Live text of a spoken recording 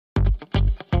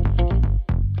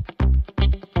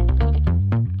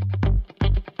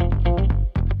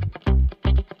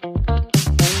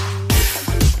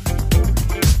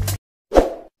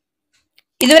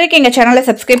இதுவரைக்கும் எங்க சேனலை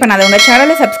சப்ஸ்கிரைப் பண்ணாதவங்க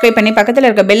சேனலை சப்ஸ்கிரைப் பண்ணி பக்கத்துல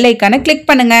இருக்க பெல் ஐகானை கிளிக்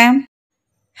பண்ணுங்க.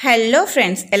 ஹலோ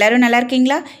ஃப்ரெண்ட்ஸ், எல்லாரும் நல்லா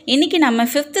இருக்கீங்களா? இன்னைக்கு நம்ம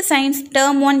 5th science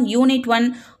term 1 unit 1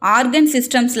 organ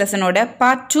systems லெசனோட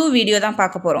part 2 video தான்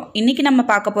பார்க்க போறோம். இன்னைக்கு நம்ம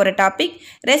பார்க்க போற டாபிக்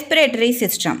ரெஸ்பிரேட்டரி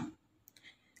சிஸ்டம்.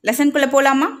 லெசனுக்குள்ள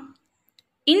போலாமா?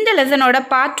 இந்த லெசனோட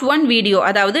பார்ட் 1 வீடியோ,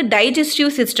 அதாவது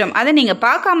டைஜஸ்டிவ் சிஸ்டம், அதை நீங்கள்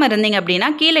பார்க்காம இருந்தீங்க அப்படின்னா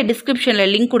கீழே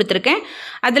டிஸ்கிரிப்ஷனில் லிங்க் கொடுத்துருக்கேன்.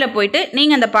 அதில் போயிட்டு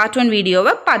நீங்கள் அந்த பார்ட் 1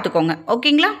 வீடியோவை பார்த்துக்கோங்க.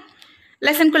 ஓகேங்களா?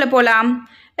 லெசனுக்குள்ள போகலாம்.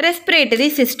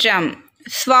 ரெஸ்பிரேட்டரி சிஸ்டம்,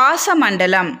 சுவாச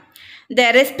மண்டலம். The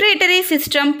respiratory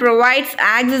system provides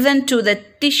oxygen to the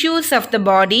tissues of the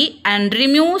body and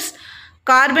removes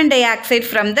carbon dioxide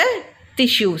from the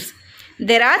tissues.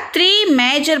 There are 3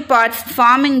 major parts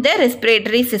forming the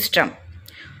respiratory system.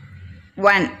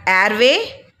 1. Airway,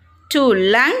 2.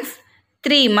 Lungs,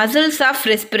 3. Muscles of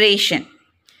respiration.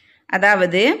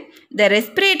 அதாவது the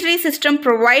respiratory system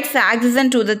provides oxygen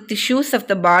to the tissues of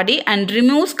the body and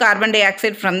removes carbon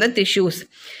dioxide from the tissues.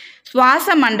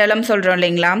 சுவாச மண்டலம் சொல்கிறோம்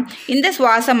இல்லைங்களா? இந்த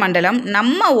சுவாச மண்டலம்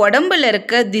நம்ம உடம்பில்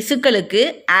இருக்க திசுக்களுக்கு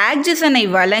ஆக்சிஜனை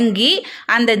வழங்கி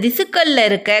அந்த திசுக்களில்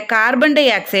இருக்க கார்பன் டை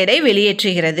ஆக்சைடை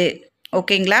வெளியேற்றுகிறது.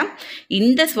 ஓகேங்களா?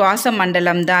 இந்த சுவாச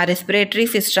மண்டலம் தான், ரெஸ்பிரேட்டரி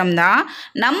சிஸ்டம் தான்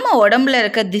நம்ம உடம்புல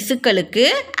இருக்க திசுக்களுக்கு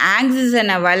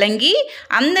ஆக்சிஜனை வழங்கி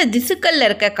அந்த திசுக்களில்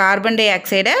இருக்க கார்பன் டை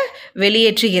ஆக்சைடை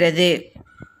வெளியேற்றுகிறது.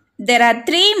 There are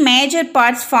 3 major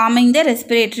parts forming the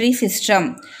respiratory system.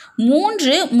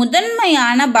 3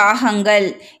 முதன்மையான பாகங்கள்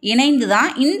இணைந்து தான்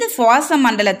இந்த சுவாச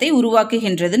மண்டலத்தை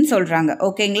உருவாக்குகின்றதுன்னு சொல்கிறாங்க.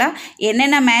 ஓகேங்களா?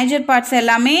 என்னென்ன மேஜர் பார்ட்ஸ்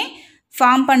எல்லாமே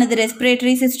ஃபார்ம் பண்ணுது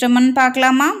ரெஸ்பிரேட்டரி சிஸ்டம்னு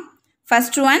பார்க்கலாமா?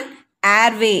 ஃபர்ஸ்ட் ஒன்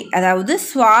ஏர்வே, அதாவது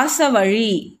சுவாச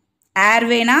வழி.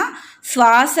 ஏர்வேனா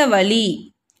சுவாச வழி.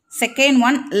 செகண்ட்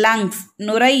ஒன் லங்ஸ்,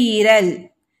 நுரையீரல்.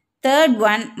 Third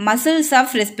one muscles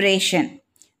of respiration,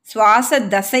 சுவாச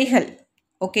தசைகள்.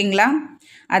 ஓகேங்களா?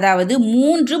 அதாவது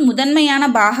 3 முதன்மையான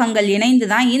பாகங்கள் இணைந்து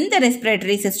தான் இந்த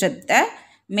ரெஸ்பிரேட்டரி சிஸ்டத்தை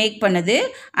மேக் பண்ணுது.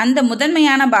 அந்த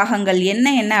முதன்மையான பாகங்கள் என்ன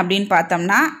என்ன அப்படின்னு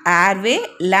பார்த்தோம்னா airway,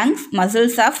 lungs,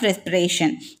 muscles of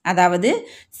respiration. அதாவது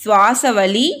சுவாச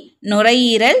வழி,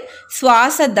 நுரையீரல்,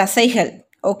 சுவாச தசைகள்.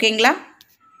 ஓகேங்களா?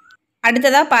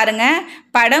 அடுத்ததாக பாருங்கள்,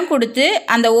 படம் கொடுத்து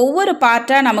அந்த ஒவ்வொரு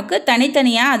பார்ட்டாக நமக்கு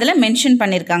தனித்தனியாக அதில் மென்ஷன்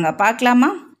பண்ணியிருக்காங்க.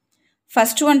 பார்க்கலாமா?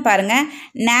 ஃபர்ஸ்ட் ஒன் பாருங்கள்,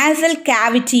 நேசல்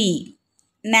கேவிட்டி.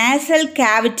 நேசல்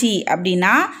கேவிட்டி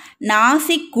அப்படின்னா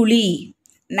நாசிக்குழி.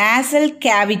 Nasal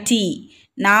cavity,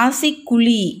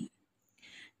 நாசிக்குழி.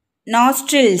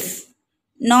 நாஸ்ட்ரில்ஸ்,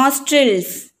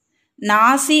 நாஸ்ட்ரில்ஸ்,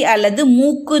 நாசி அல்லது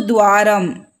மூக்கு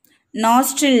துவாரம்.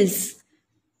 நாஸ்ட்ரில்ஸ்,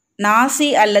 நாசி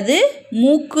அல்லது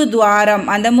மூக்கு துவாரம்.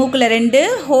 அந்த மூக்கில் 2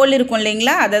 ஹோல் இருக்கும்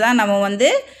இல்லைங்களா? அதை தான் நம்ம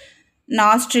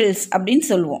நாஸ்ட்ரில்ஸ் அப்படின்னு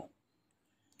சொல்லுவோம்.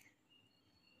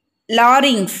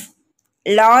 லாரிங்ஸ்,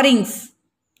 லாரிங்ஸ்,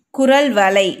 குரல்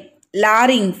வலை.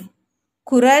 லாரிங்ஸ்,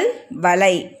 குரல்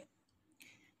வலை.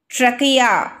 Trachea,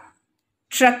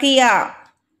 trachea,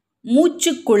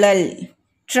 மூச்சுக்குழல்.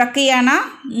 ட்ரக்கியானா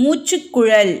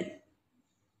மூச்சுக்குழல்.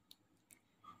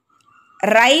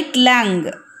 Right lung,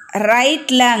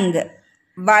 right lung,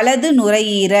 வலது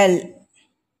நுரையீரல்.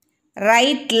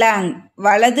 ரைட் லங்,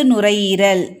 வலது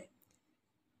நுரையீரல்.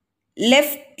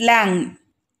 லெஃப்ட் லங்,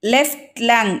 லெஃப்ட்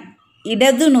லங்,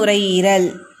 இடது நுரையீரல்.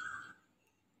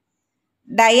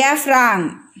 டயாஃப்ராம்,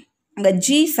 அங்கே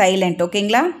ஜி சைலண்ட்.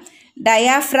 ஓகேங்களா?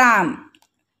 டயாஃப்ராம்,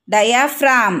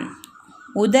 டயாஃப்ராம்,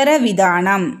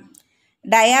 உதரவிதானம்.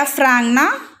 டயாஃப்ராம்னா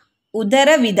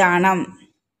உதரவிதானம்.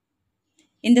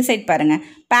 இந்த சைட் பாருங்கள்,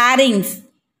 பாரிங்ஸ்,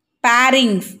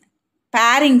 பாரிங்ஸ்,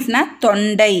 பாரிங்ஸ்னா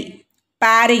தொண்டை.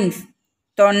 பாரிங்ஸ்,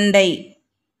 தொண்டை.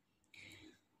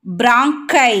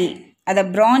 பிராங்கை, அதை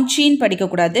பிரான்ச்சின்னு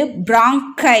படிக்கக்கூடாது,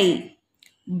 பிராங்கை.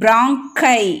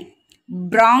 பிராங்கை,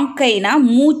 பிராங்கைனா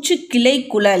மூச்சு கிளை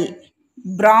குழல்.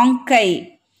 பிராங்கை,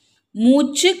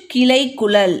 மூச்சு கிளை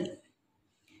குழல்.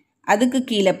 அதுக்கு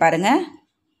கீழே பாருங்க,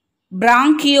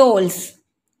 பிராங்கியோல்ஸ்.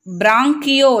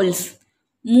 பிராங்கியோல்ஸ்,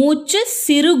 மூச்சு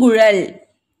சிறுகுழல்.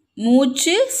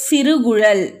 மூச்சு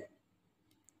சிறுகுழல்.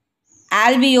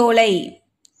 ஆல்வியோலை,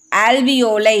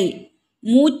 ஆல்வியோலை,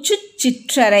 மூச்சு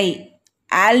சிற்றறை.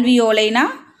 ஆல்வியோலைனா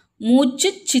மூச்சு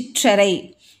சிற்றறை.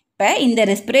 இப்போ இந்த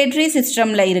ரெஸ்பிரேட்டரி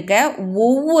சிஸ்டமில் இருக்க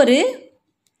ஒவ்வொரு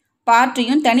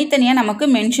பார்ட்டையும் தனித்தனியாக நமக்கு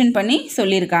மென்ஷன் பண்ணி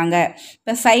சொல்லியிருக்காங்க.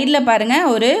 இப்போ சைடில் பாருங்கள்,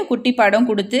 ஒரு குட்டி படம்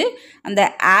கொடுத்து அந்த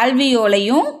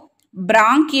ஆல்வியோலையும்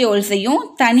பிராங்கியோல்ஸையும்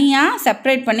தனியாக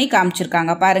செப்பரேட் பண்ணி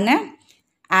காமிச்சிருக்காங்க. பாருங்கள்,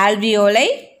 ஆல்வியோலை,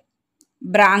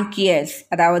 பிராங்கியல்ஸ்.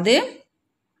 அதாவது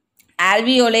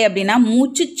ஆல்வியோலை அப்படின்னா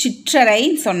மூச்சு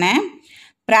சிற்றறைன்னு சொன்னேன்.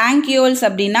 பிராங்கியோல்ஸ்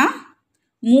அப்படின்னா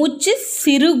மூச்சு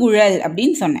சிறுகுழல்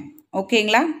அப்படின்னு சொன்னேன்.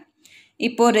 ஓகேங்களா?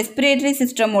 இப்போது ரெஸ்பிரேட்டரி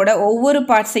சிஸ்டமோட ஒவ்வொரு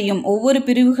பார்ட்ஸையும் ஒவ்வொரு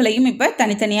பிரிவுகளையும் இப்போ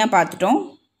தனித்தனியாக பார்த்துட்டோம்.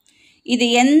 இது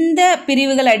எந்த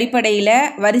பிரிவுகள் அடிப்படையில்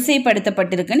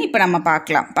வரிசைப்படுத்தப்பட்டிருக்குன்னு இப்போ நம்ம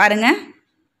பார்க்கலாம். பாருங்கள்,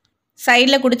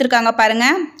 சைடில் கொடுத்துருக்காங்க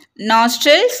பாருங்கள்.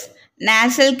 Nostrils,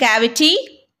 nasal cavity,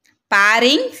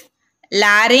 pharynx,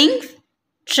 larynx,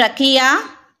 trachea,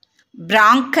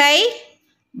 bronchi,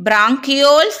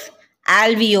 bronchioles,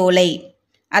 alveoli.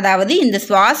 அதாவது இந்த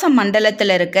சுவாச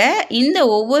மண்டலத்தில் இருக்க இந்த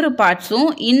ஒவ்வொரு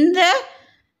பார்ட்ஸும் இந்த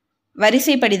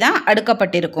வரிசைப்படி தான்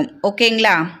அடுக்கப்பட்டிருக்கும்.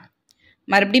 ஓகேங்களா?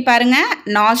 மறுபடி பாருங்கள்.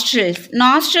 நாஸ்ட்ரில்ஸ்.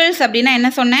 நாஸ்ட்ரில்ஸ் அப்படின்னா என்ன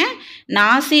சொன்னேன்?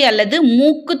 நாசி அல்லது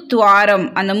மூக்கு துவாரம்.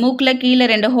 அந்த மூக்கில் கீழே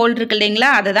 2 ஹோல் இருக்கு இல்லைங்களா,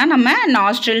 அதை தான் நம்ம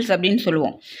நாஸ்ட்ரில்ஸ் அப்படின்னு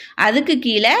சொல்லுவோம். அதுக்கு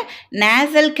கீழே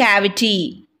நேசல் கேவிட்டி.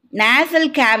 நேசல்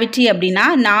கேவிட்டி அப்படின்னா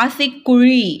நாசிக்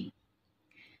குழி.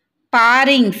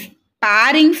 பாரிங்ஸ்.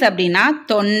 பாரிங்ஸ் அப்படின்னா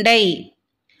தொண்டை.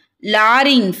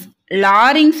 லாரிங்ஸ்.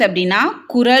 லாரிங்ஸ் அப்படின்னா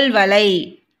குரல் வலை.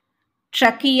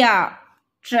 ட்ரக்கியா.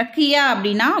 ட்ரக்கியா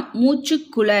அப்படின்னா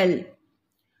மூச்சுக்குழல்.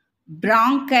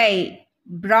 பிராங்கை.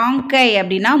 பிராங்கை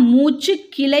அப்படின்னா மூச்சு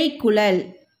கிளை குழல்.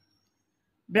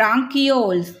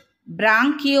 பிராங்கியோல்ஸ்.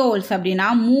 பிராங்கியோல்ஸ் அப்படின்னா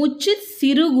மூச்சு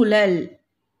சிறுகுழல்.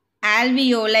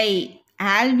 ஆல்வியோலை.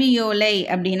 ஆல்வியோலை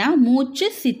அப்படின்னா மூச்சு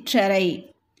சிற்றறை.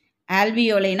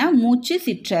 ஆல்வியோலைனா மூச்சு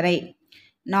சிற்றறை.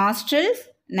 Nostrils,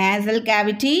 nasal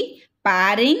cavity,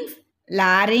 பாரிங்ஸ்,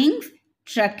 larynx,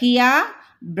 trachea,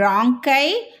 பிராங்கை,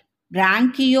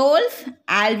 bronchioles,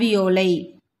 alveoli.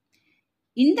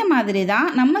 இந்த மாதிரி தான்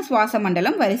நம்ம சுவாச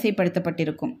மண்டலம்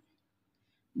வரிசைப்படுத்தப்பட்டிருக்கும்.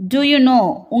 Do you know?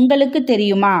 உங்களுக்கு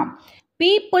தெரியுமா?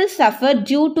 People suffer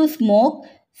due to smoke.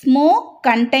 Smoke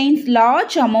contains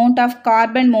large amount of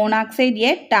carbon monoxide,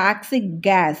 a toxic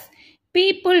gas.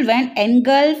 People when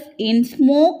engulfed in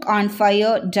smoke on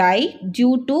fire die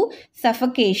due to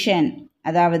suffocation.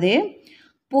 அதாவது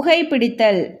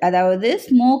புகைப்பிடித்தல், அதாவது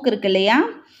ஸ்மோக் இருக்கு இல்லையா,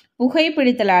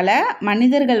 புகைப்பிடித்தலால்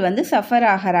மனிதர்கள் சஃபர்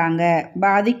ஆகிறாங்க,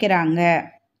 பாதிக்கிறாங்க.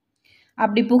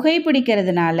 அப்படி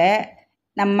புகைப்பிடிக்கிறதுனால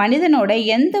நம் மனிதனோட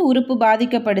எந்த உறுப்பு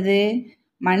பாதிக்கப்படுது?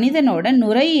 மனிதனோட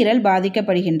நுரையீரல்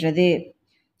பாதிக்கப்படுகின்றது.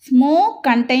 Smoke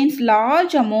contains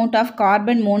large amount of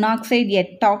carbon monoxide, a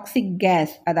toxic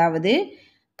case. அதாவது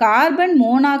கார்பன்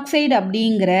மோனாக்சைடு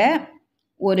அப்படிங்கிற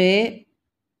ஒரு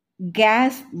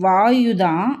கேஸ் வாயு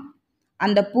தான்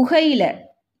அந்த புகையில்,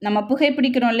 நம்ம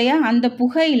புகைப்பிடிக்கிறோம் இல்லையா, அந்த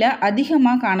புகையில்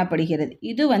அதிகமாக காணப்படுகிறது.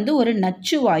 இது ஒரு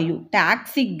நச்சு வாயு,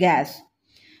 டாக்ஸிக் கேஸ்.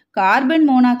 கார்பன்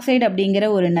மோனாக்சைடு அப்படிங்கிற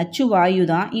ஒரு நச்சு வாயு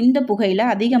தான் இந்த புகையில்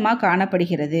அதிகமாக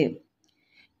காணப்படுகிறது.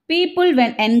 People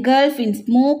when engulfed in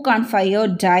smoke on fire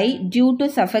die due to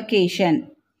suffocation.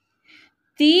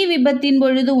 தீ விபத்தின்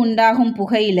பொழுது உண்டாகும்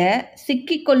புகையில்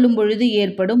சிக்கிக்கொள்ளும் பொழுது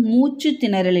ஏற்படும் மூச்சு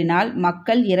திணறலினால்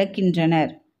மக்கள்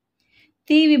இறக்கின்றனர்.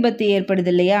 தீ விபத்து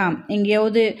ஏற்படுது இல்லையா,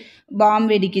 எங்கேயாவது பாம்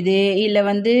வெடிக்குது, இல்லை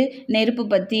நெருப்பு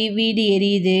பற்றி வீடு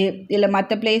எரியுது, இல்லை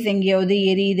மற்ற பிளேஸ் எங்கேயாவது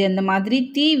எரியுது, அந்த மாதிரி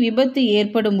தீ விபத்து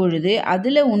ஏற்படும் பொழுது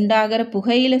அதில் உண்டாகிற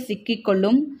புகையில்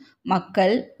சிக்கிக்கொள்ளும்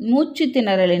மக்கள் மூச்சு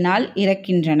திணறலினால்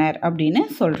இறக்கின்றனர் அப்படின்னு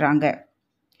சொல்கிறாங்க.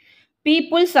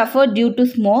 People suffer due to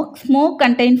smoke. Smoke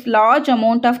contains large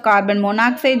amount of carbon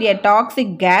monoxide, a toxic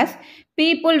gas.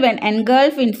 People when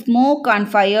engulfed in smoke on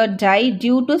fire die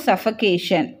due to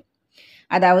suffocation.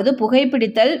 அதாவது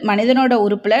புகைப்பிடித்தல் மனிதனோட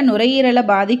உறுப்பில் நுரையீரலை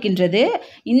பாதிக்கின்றது.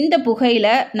 இந்த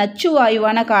புகையில் நச்சு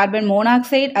வாயுவான கார்பன்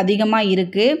மோனாக்சைடு அதிகமாக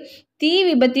இருக்குது. தீ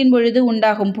விபத்தின் பொழுது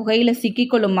உண்டாகும் புகையில்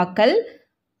சிக்கிக்கொள்ளும் மக்கள்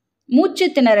மூச்சு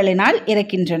திணறலினால்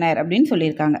இறக்கின்றனர் அப்படின்னு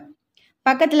சொல்லியிருக்காங்க.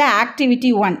 பக்கத்தில் ஆக்டிவிட்டி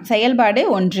 1, செயல்பாடு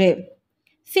 1.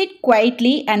 Sit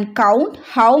quietly and count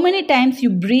how many times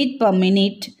you breathe per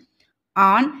minute.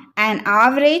 On an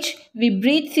average, we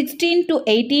breathe 16 to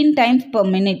 18 times per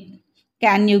minute.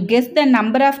 Can you guess the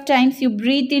number of times you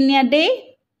breathe in a day?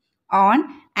 On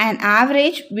an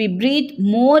average, we breathe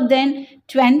more than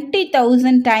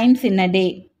 20,000 times in a day.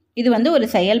 இது ஒரு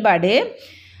செயல்பாடு.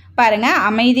 பாருங்கள்,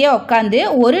 அமைதியாக உட்காந்து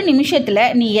ஒரு நிமிஷத்தில்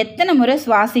நீ எத்தனை முறை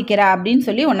சுவாசிக்கிற அப்படின்னு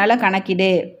சொல்லி உன்னால்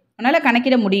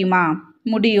கணக்கிட முடியுமா?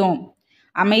 முடியும்.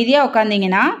 அமைதியாக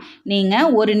உட்காந்திங்கன்னா நீங்கள்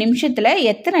ஒரு நிமிஷத்தில்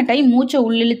எத்தனை டைம் மூச்சை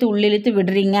உள்ளிழுத்து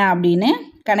விடுறீங்க அப்படின்னு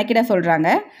கணக்கிட சொல்கிறாங்க.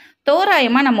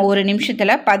 தோராயமாக நம்ம ஒரு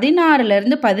நிமிஷத்தில்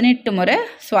 16லேருந்து 18 முறை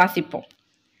சுவாசிப்போம்.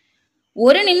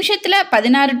 ஒரு நிமிஷத்தில்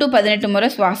 16 to 18 முறை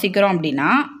சுவாசிக்கிறோம் அப்படின்னா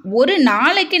ஒரு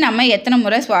நாளைக்கு நம்ம எத்தனை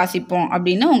முறை சுவாசிப்போம்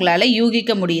அப்படின்னு உங்களால்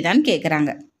யூகிக்க முடியுதான்னு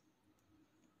கேட்குறாங்க.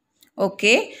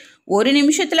 ஓகே, ஒரு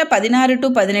நிமிஷத்தில் 16 to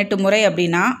 18 முறை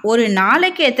அப்படின்னா ஒரு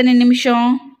நாளைக்கு எத்தனை நிமிஷம்?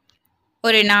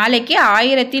 ஒரு நாளைக்கு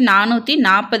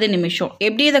 1440 நிமிஷம்.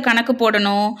 எப்படி இதை கணக்கு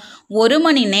போடணும்? ஒரு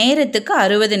மணி நேரத்துக்கு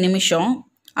 60 நிமிஷம்.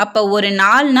 அப்போ ஒரு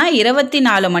நாள்னா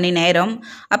 24 மணி நேரம்.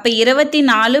 அப்போ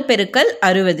 24 பெருக்கல்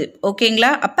 60,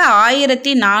 ஓகேங்களா? அப்போ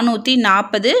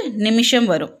 1440 நிமிஷம்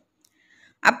வரும்.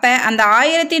 அப்போ அந்த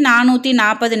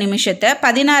 1440 நிமிஷத்தை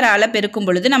 16ஆல் பெருக்கும்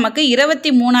பொழுது நமக்கு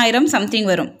 23,000 சம்திங்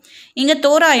வரும். இங்கே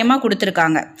தோராயமாக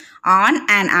கொடுத்துருக்காங்க. On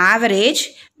an average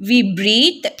we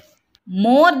breath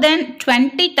more then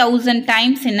 20,000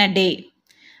 times in அ டே.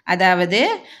 அதாவது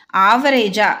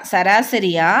ஆவரேஜாக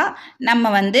சராசரியாக நம்ம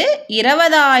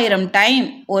 20,000 டைம்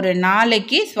ஒரு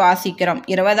நாளைக்கு சுவாசிக்கிறோம்.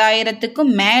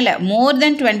 20,000க்கும் மேலே மோர்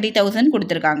தென் 20,000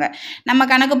 கொடுத்துருக்காங்க. நம்ம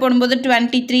கணக்கு போடும்போது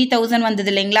 23,000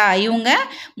 வந்தது இல்லைங்களா, இவங்க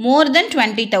மோர் தென்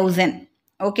 20,000.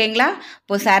 ஓகேங்களா?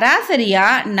 இப்போ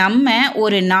சராசரியாக நம்ம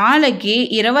ஒரு நாளைக்கு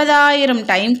 20,000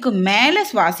 டைமுக்கு மேலே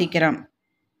சுவாசிக்கிறோம்.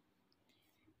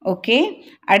 ஓகே,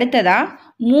 அடுத்ததாக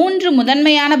 3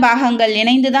 முதன்மையான பாகங்கள்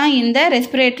இணைந்து தான் இந்த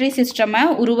ரெஸ்பிரேட்டரி சிஸ்டமை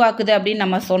உருவாக்குது அப்படின்னு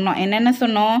நம்ம சொன்னோம். என்னென்ன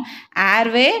சொன்னோம்?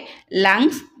 Airway,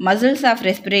 lungs, muscles of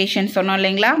respiration சொன்னோம்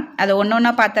இல்லைங்களா? அதை ஒன்று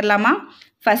ஒன்றா பார்த்துடலாமா?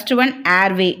 First one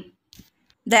airway.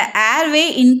 The airway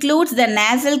includes the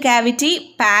nasal cavity,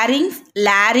 pharynx,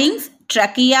 larynx,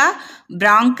 trachea,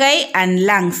 bronchi and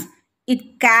lungs. It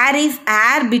carries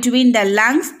air between the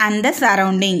lungs and the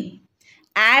surrounding.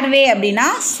 Airway அப்படின்னா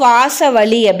சுவாச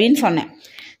வழி அப்படின்னு சொன்னேன்.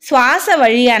 சுவாச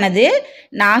வழியானது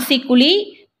நாசிக்குழி,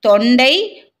 தொண்டை,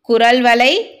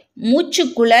 குரல்வளை,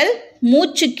 மூச்சுக்குழல்,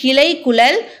 மூச்சு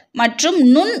கிளைக்குழல் மற்றும்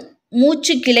நுண்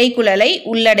மூச்சு கிளைக்குழலை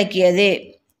உள்ளடக்கியது.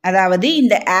 அதாவது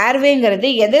இந்த ஏர்வேங்கிறது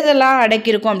எதெல்லாம்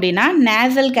அடக்கியிருக்கும் அப்படின்னா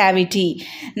நேசல் கேவிட்டி.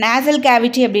 நேசல்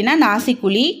கேவிட்டி அப்படின்னா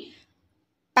நாசிக்குழி,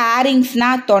 பாரிங்ஸ்னா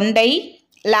தொண்டை,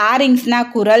 லாரிங்ஸ்னா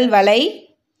குரல் வளை,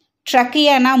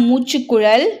 ட்ரக்கியானா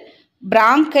மூச்சுக்குழல்,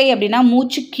 பிராங்கை அப்படின்னா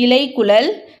மூச்சு கிளைக்குழல்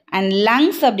அண்ட்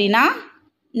லங்ஸ் அப்படின்னா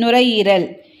நுரையீரல்.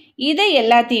 இதை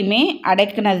எல்லாத்தையுமே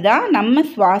அடக்கினது தான் நம்ம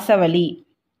சுவாச வழி.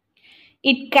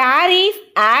 It carries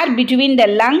air between the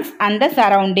lungs and the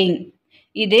surrounding.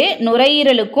 இது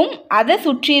நுரையீரலுக்கும் அதை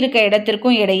சுற்றி இருக்க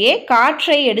இடத்திற்கும் இடையே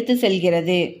காற்றை எடுத்து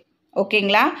செல்கிறது.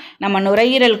 ஓகேங்களா? நம்ம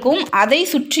நுரையீரலுக்கும் அதை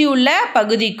சுற்றியுள்ள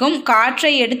பகுதிக்கும்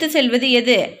காற்றை எடுத்து செல்வது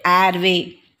எது? ஏர்வே.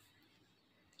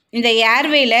 இந்த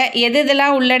ஏர்வேல எது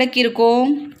இதெல்லாம்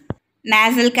உள்ளடக்கியிருக்கும்?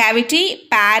 Nasal cavity,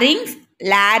 பாரிங்ஸ்,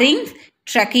 larynx,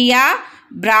 trachea,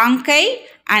 பிராங்கை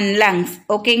and lungs.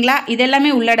 ஓகேங்களா?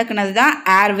 இதெல்லாமே உள்ளடக்குனது தான்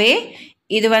ஏர்வே.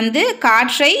 இது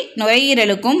காற்றை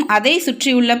நுரையீரலுக்கும் அதை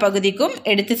சுற்றியுள்ள பகுதிக்கும்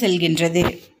எடுத்து செல்கின்றது.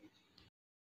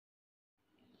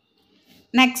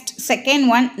 Next second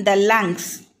one, the lungs,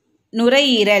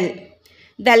 நுரையீரல்.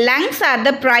 The lungs R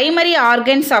the primary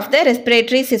organs of the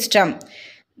respiratory system.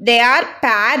 They are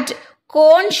paired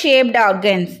cone-shaped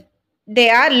organs. They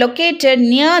are located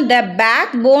near the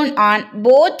backbone on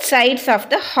both sides of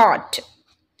the heart.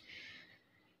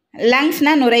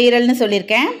 Lungs-na நுரையீரல்னு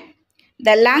சொல்லியிருக்கேன்.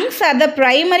 The lungs are the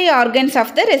primary organs of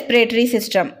the respiratory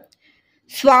system.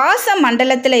 சுவாச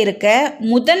மண்டலத்தில் இருக்க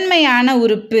முதன்மையான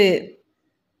உறுப்பு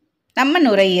நம்ம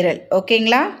நுரையீரல்.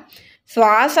 ஓகேங்களா?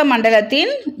 சுவாச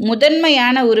மண்டலத்தின்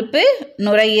முதன்மையான உறுப்பு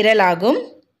நுரையீரல் ஆகும்.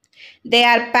 They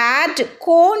are paired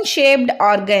cone-shaped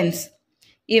organs.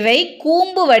 இவை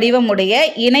கூம்பு வடிவமுடைய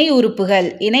இணை உறுப்புகள்.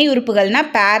 இணை உறுப்புகள்னால்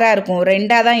பேராக இருக்கும்,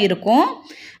 ரெண்டாக தான் இருக்கும்.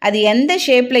 அது எந்த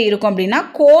ஷேப்பில் இருக்கும் அப்படின்னா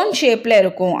கோன் ஷேப்பில்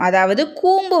இருக்கும், அதாவது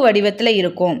கூம்பு வடிவத்தில்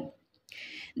இருக்கும்.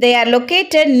 They are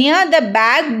located near the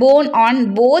backbone on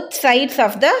both sides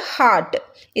of the heart.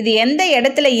 இது எந்த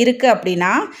இடத்துல இருக்குது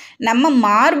அப்படின்னா நம்ம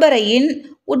மார்பறையின்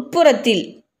உட்புறத்தில்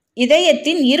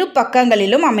இதயத்தின் இரு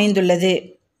பக்கங்களிலும் அமைந்துள்ளது.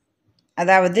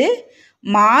 அதாவது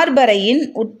மார்பறையின்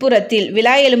உட்புறத்தில்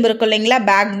விலா எலும்பு இருக்கும் இல்லைங்களா,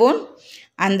 பேக்போன்,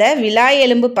 அந்த விலா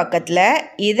எலும்பு பக்கத்தில்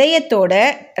இதயத்தோட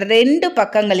 2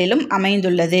 பக்கங்களிலும்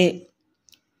அமைந்துள்ளது.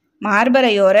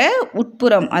 மார்பறையோர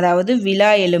உட்புறம் அதாவது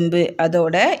விலா எலும்பு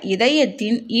அதோட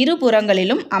இதயத்தின்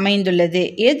இருபுறங்களிலும் அமைந்துள்ளது.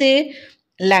 எது?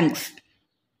 லங்ஸ்.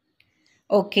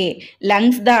 ஓகே,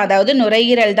 லங்ஸ் தான், அதாவது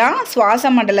நுரையீரல் தான் சுவாச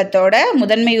மண்டலத்தோட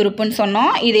முதன்மை உறுப்புன்னு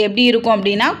சொன்னோம். இது எப்படி இருக்கும்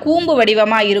அப்படின்னா கூம்பு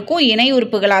வடிவமாக இருக்கும், இணை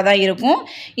உறுப்புகளாக தான் இருக்கும்.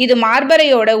 இது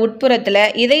மார்பறையோட உட்புறத்தில்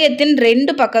இதயத்தின்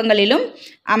 2 பக்கங்களிலும்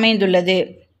அமைந்துள்ளது.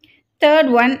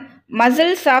 Third one,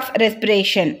 muscles of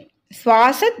respiration,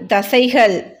 சுவாச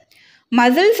தசைகள்.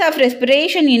 Muscles of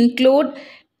respiration include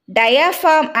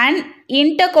டயாஃப்ராம் and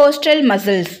intercostal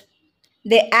muscles.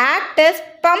 They act as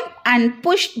pump and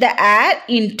push the air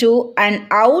into and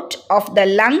out of the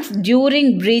lungs during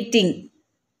breathing.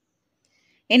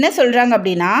 என்ன சொல்கிறாங்க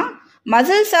அப்படின்னா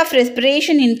muscles of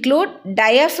respiration include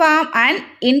diaphragm and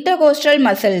intercostal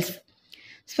muscles.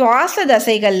 சுவாச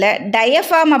தசைகளில்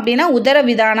diaphragm அப்படின்னா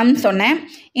உதரவிதானம் சொன்னேன்.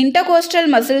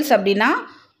 Intercostal muscles அப்படின்னா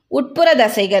உட்புற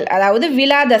தசைகள், அதாவது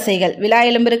விலா தசைகள். விலா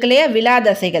எலும்பு இருக்கு இல்லையா, விலா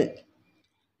தசைகள்.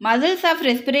 Muscles of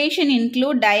respiration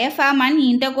include diaphragm and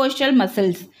intercostal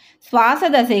muscles. சுவாச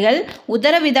தசைகள்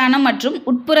உதரவிதானம் மற்றும்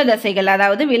உட்புற தசைகள்,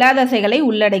 அதாவது விலா தசைகளை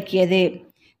உள்ளடக்கியது.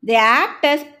 They act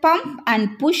as pump and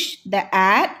push the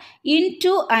air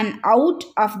into and out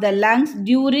of the lungs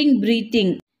during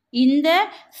breathing. இந்த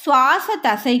சுவாச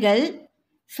தசைகள்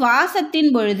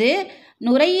சுவாசத்தின் பொழுது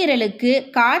நுரையீரலுக்கு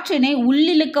காற்றினை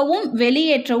உள்ளிழுக்கவும்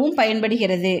வெளியேற்றவும்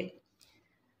பயன்படுகிறது.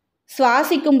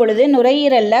 சுவாசிக்கும் பொழுது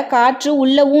நுரையீரலில் காற்று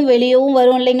உள்ளவும் வெளியவும்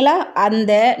வரும் இல்லைங்களா,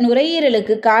 அந்த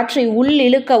நுரையீரலுக்கு காற்றை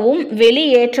உள்ளிழுக்கவும்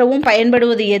வெளியேற்றவும்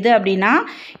பயன்படுவது எது அப்படின்னா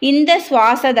இந்த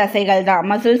சுவாச தசைகள் தான்,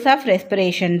 மசில்ஸ் ஆஃப்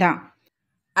ரெஸ்பிரேஷன் தான்.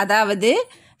 அதாவது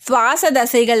சுவாச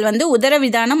தசைகள்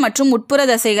உதரவிதானம் மற்றும் உட்புற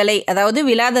தசைகளை, அதாவது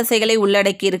விலா தசைகளை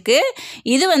உள்ளடக்கி இருக்கு.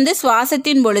 இது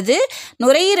சுவாசத்தின் பொழுது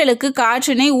நுரையீரலுக்கு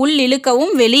காற்றினை உள்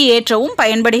இழுக்கவும் வெளியேற்றவும்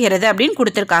பயன்படுகிறது அப்படின்னு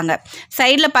கொடுத்துருக்காங்க.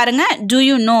 சைடில் பாருங்க, டு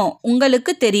யூ நோ,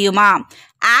 உங்களுக்கு தெரியுமா?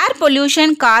 Air pollution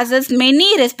causes many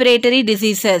respiratory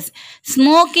diseases.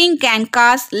 Smoking can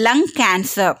cause lung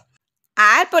cancer.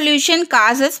 Air pollution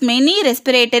causes many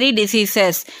respiratory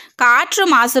diseases. காற்று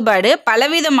மாசுபாடு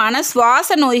பலவிதமான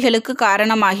சுவாச நோய்களுக்கு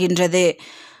காரணமாகின்றது.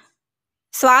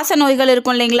 சுவாச நோய்கள்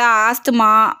இருக்கும் இல்லைங்களா,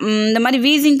 ஆஸ்துமா, இந்த மாதிரி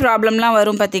வீசிங் ப்ராப்ளம்லாம்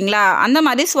வரும் பார்த்தீங்களா, அந்த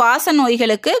மாதிரி சுவாச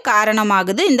நோய்களுக்கு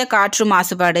காரணமாகுது இந்த காற்று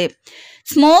மாசுபாடு.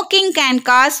 Smoking can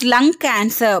cause lung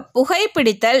cancer.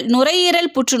 புகைப்பிடித்தல் நுரையீரல்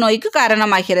புற்றுநோய்க்கு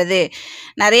காரணமாகிறது.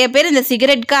 நிறைய பேர் இந்த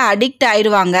சிகரெட்க்கு அடிக்ட்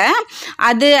ஆயிடுவாங்க.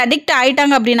 அது அடிக்ட்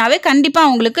ஆயிட்டாங்க அப்படின்னாவே கண்டிப்பாக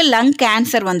அவங்களுக்கு லங்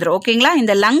கேன்சர் வந்துடும். ஓகேங்களா,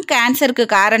 இந்த லங் கேன்சருக்கு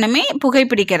காரணமே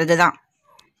புகைப்பிடிக்கிறது தான்.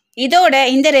 இதோட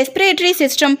இந்த ரெஸ்பிரேட்டரி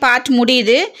சிஸ்டம் பார்ட்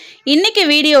முடியுது. இன்னைக்கு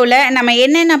வீடியோவில் நம்ம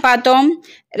என்னென்ன பார்த்தோம்?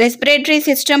 ரெஸ்பிரேட்டரி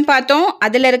சிஸ்டம் பார்த்தோம்.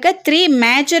 அதில் இருக்க 3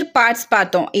 மேஜர் பார்ட்ஸ்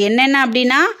பார்த்தோம். என்னென்ன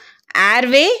அப்படின்னா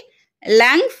airway,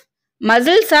 lungs,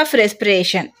 muscles of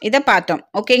respiration, இதை பார்த்தோம்.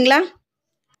 ஓகேங்களா,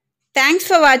 தேங்க்ஸ்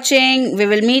ஃபார் வாட்சிங். We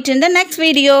will meet in the next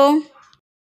video.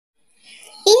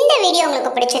 இந்த வீடியோ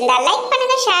உங்களுக்கு பிடிச்சிருந்தா லைக்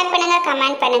பண்ணுங்க, ஷேர் பண்ணுங்க,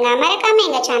 கமெண்ட் பண்ணுங்க. மறக்காம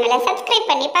எங்க சேனலை சப்ஸ்கிரைப்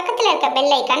பண்ணி பக்கத்துல இருக்க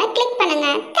பெல் ஐகானை கிளிக் பண்ணுங்க.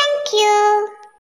 தேங்க்யூ.